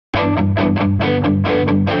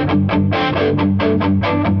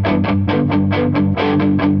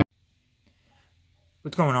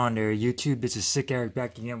What's going on there, YouTube? This is Sick Eric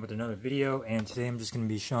back again with another video, and today I'm just going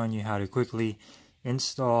to be showing you how to quickly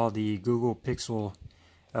install the Google Pixel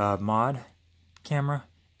mod camera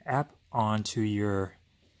app onto your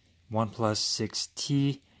OnePlus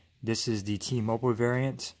 6T. This is the T-Mobile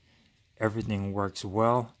variant. Everything works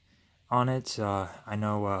well on it. I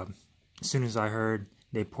know as soon as I heard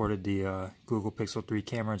they ported the Google Pixel 3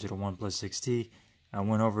 camera to the OnePlus 6T, I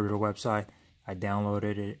went over to the website, I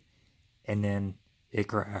downloaded it, and then it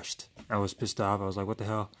crashed. I was pissed off. I was like, what the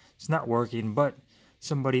hell? It's not working, but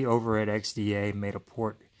somebody over at XDA made a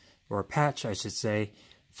port, or a patch I should say,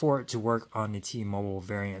 for it to work on the T-Mobile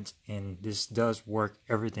variant, and this does work.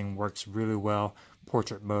 Everything works really well.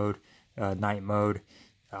 Portrait mode, night mode,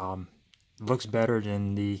 looks better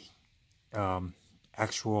than the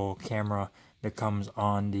actual camera that comes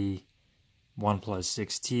on the OnePlus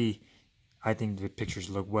 6T. I think the pictures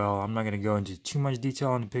look well. I'm not going to go into too much detail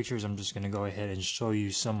on the pictures. I'm just going to go ahead and show you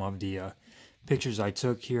some of the pictures I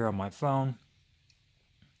took here on my phone.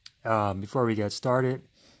 Before we get started,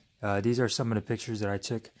 these are some of the pictures that I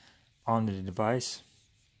took on the device.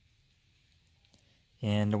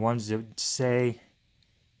 And the ones that say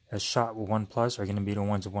a shot with OnePlus are going to be the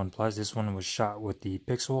ones with OnePlus. This one was shot with the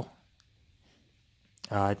Pixel.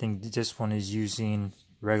 I think this one is using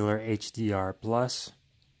regular HDR+.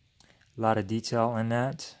 A lot of detail in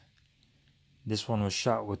that. This one was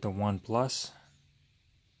shot with the OnePlus.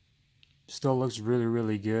 Still looks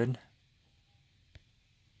really good,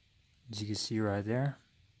 as you can see right there.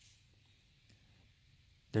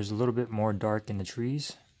 There's a little bit more dark in the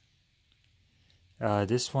trees.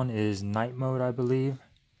 This one is night mode, I believe,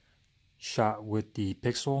 shot with the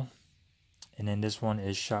Pixel, and then this one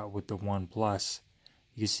is shot with the OnePlus.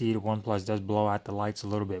 You can see the OnePlus does blow out the lights a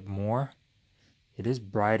little bit more. It is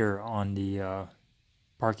brighter on the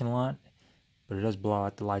parking lot, but it does blow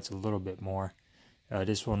out the lights a little bit more.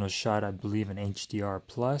 This one was shot, I believe, in HDR+.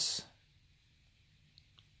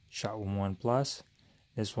 Shot with OnePlus.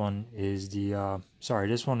 This one is the,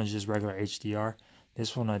 this one is just regular HDR.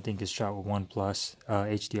 This one I think is shot with OnePlus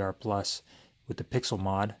HDR+, with the Pixel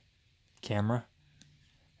mod camera.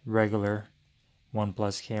 Regular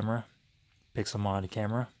OnePlus camera, Pixel mod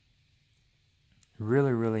camera.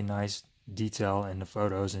 Really nice detail in the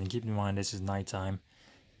photos, and keep in mind this is nighttime.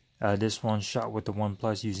 This one shot with the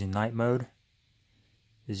OnePlus using night mode.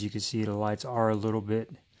 As you can see, the lights are a little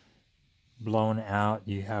bit blown out.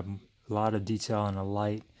 You have a lot of detail in the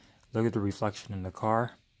light. Look at the reflection in the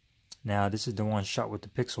car. Now this is the one shot with the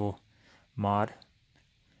Pixel mod.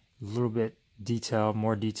 A little bit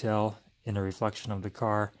more detail in the reflection of the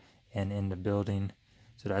car and in the building,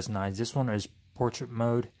 so that's nice. This one is portrait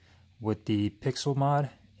mode with the Pixel mod,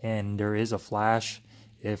 and there is a flash.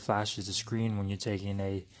 It flashes the screen when you're taking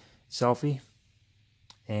a selfie,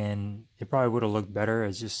 and it probably would have looked better.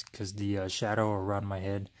 It's just because the shadow around my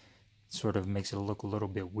head sort of makes it look a little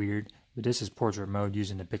bit weird. But this is portrait mode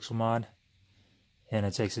using the Pixel mod, and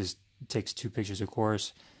it takes two pictures, of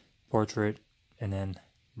course, portrait and then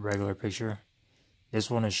regular picture. This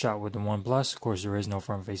one is shot with the OnePlus. Of course, there is no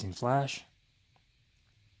front-facing flash.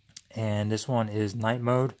 And this one is night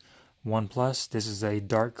mode, OnePlus. This is a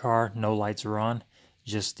dark car, no lights are on,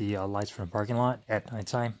 just the lights from the parking lot at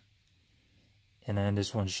nighttime. And then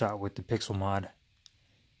this one's shot with the Pixel mod.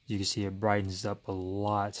 You can see it brightens up a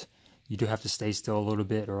lot. You do have to stay still a little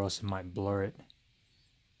bit, or else it might blur it.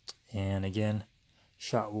 And again,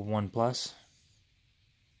 shot with OnePlus.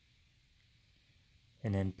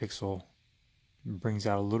 And then Pixel brings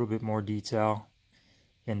out a little bit more detail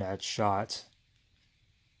in that shot.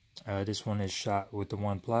 This one is shot with the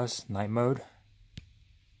OnePlus night mode,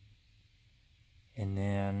 and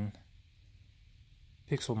then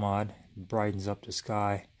Pixel mod brightens up the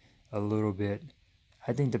sky a little bit.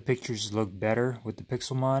 I think the pictures look better with the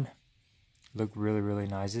Pixel mod. Look really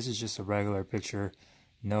nice. This is just a regular picture,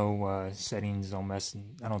 no settings, no mess.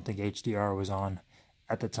 I don't think HDR was on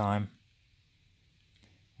at the time.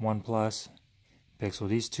 OnePlus, Pixel.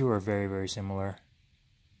 These two are very similar.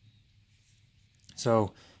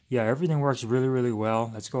 So yeah, everything works really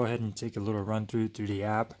well. Let's go ahead and take a little run through the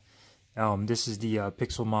app. This is the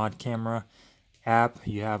Pixel mod camera app.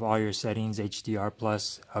 You have all your settings,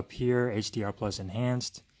 HDR+ up here, HDR+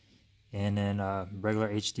 enhanced, and then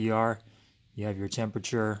regular HDR. You have your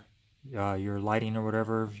temperature, your lighting or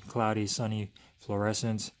whatever, cloudy, sunny,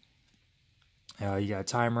 fluorescent. You got a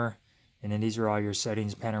timer, and then these are all your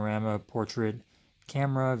settings: panorama, portrait,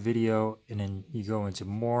 camera, video, and then you go into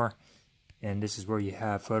more. And this is where you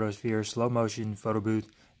have photosphere, slow motion, photo booth,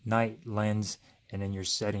 night, lens, and then your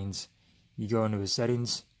settings. You go into the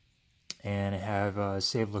settings and have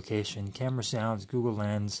save location, camera sounds, Google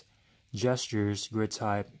Lens, gestures, grid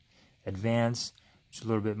type, advanced, which is a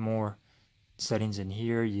little bit more settings in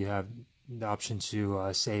here. You have the option to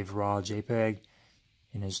save raw JPEG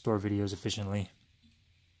and then store videos efficiently.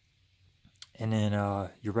 And then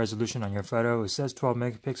your resolution on your photo, it says 12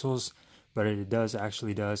 megapixels, but it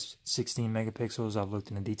actually does 16 megapixels. I've looked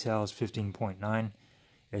in the details, 15.9.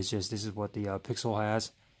 It's just, this is what the Pixel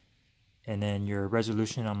has. And then your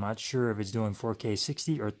resolution, I'm not sure if it's doing 4K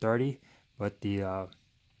 60 or 30, but the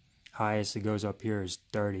highest it goes up here is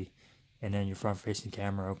 30. And then your front-facing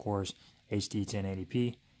camera, of course, HD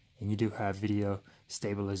 1080p. And you do have video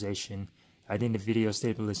stabilization. I think the video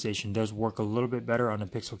stabilization does work a little bit better on the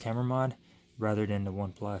Pixel camera mod rather than the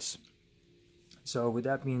OnePlus. So with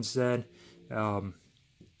that being said,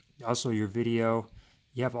 also your video,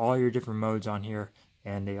 you have all your different modes on here,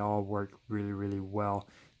 and they all work really, really well.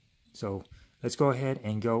 So let's go ahead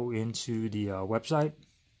and go into the website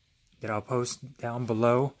that I'll post down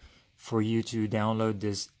below for you to download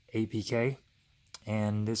this APK.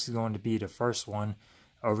 And this is going to be the first one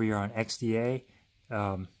over here on XDA,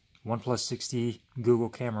 OnePlus 6T Google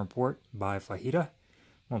Camera Port by Fajita,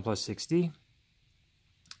 OnePlus 6T.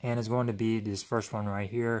 And it's going to be this first one right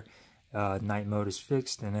here. Night mode is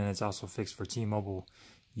fixed, and then it's also fixed for T-Mobile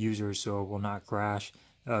users, so it will not crash.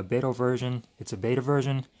 Beta version, it's a beta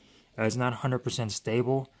version. It's not 100%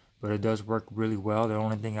 stable, but it does work really well. The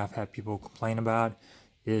only thing I've had people complain about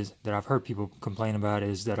is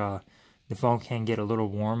that the phone can get a little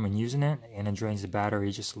warm when using it, and it drains the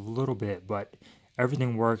battery just a little bit, but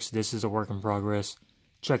everything works. This is a work in progress.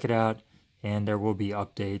 Check it out, and there will be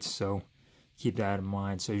updates, so keep that in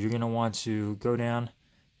mind. So you're going to want to go down.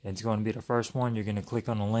 It's going to be the first one. You're going to click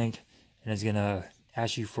on the link, and it's going to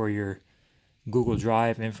ask you for your Google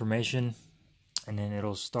Drive information, and then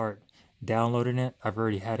it'll start downloading it. I've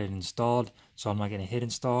already had it installed, so I'm not going to hit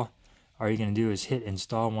install. All you're going to do is hit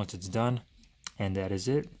install once it's done, and that is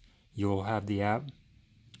it. You'll have the app,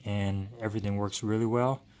 and everything works really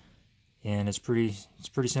well, and it's pretty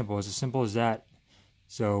simple. It's as simple as that.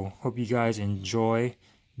 So hope you guys enjoy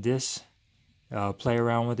this. Play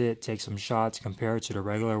around with it, take some shots, compare it to the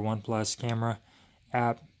regular OnePlus camera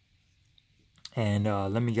app, and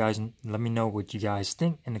let me know what you guys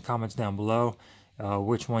think in the comments down below.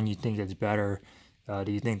 Which one you think is better? Do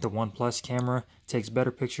you think the OnePlus camera takes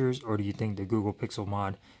better pictures, or do you think the Google Pixel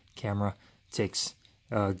Mod camera takes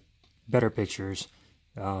better pictures?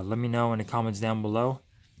 Let me know in the comments down below.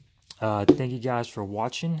 Thank you guys for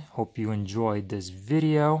watching. Hope you enjoyed this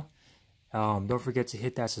video. Don't forget to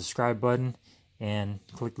hit that subscribe button and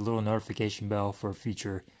click the little notification bell for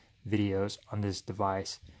future videos on this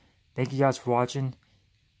device. Thank you guys for watching.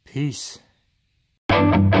 Peace.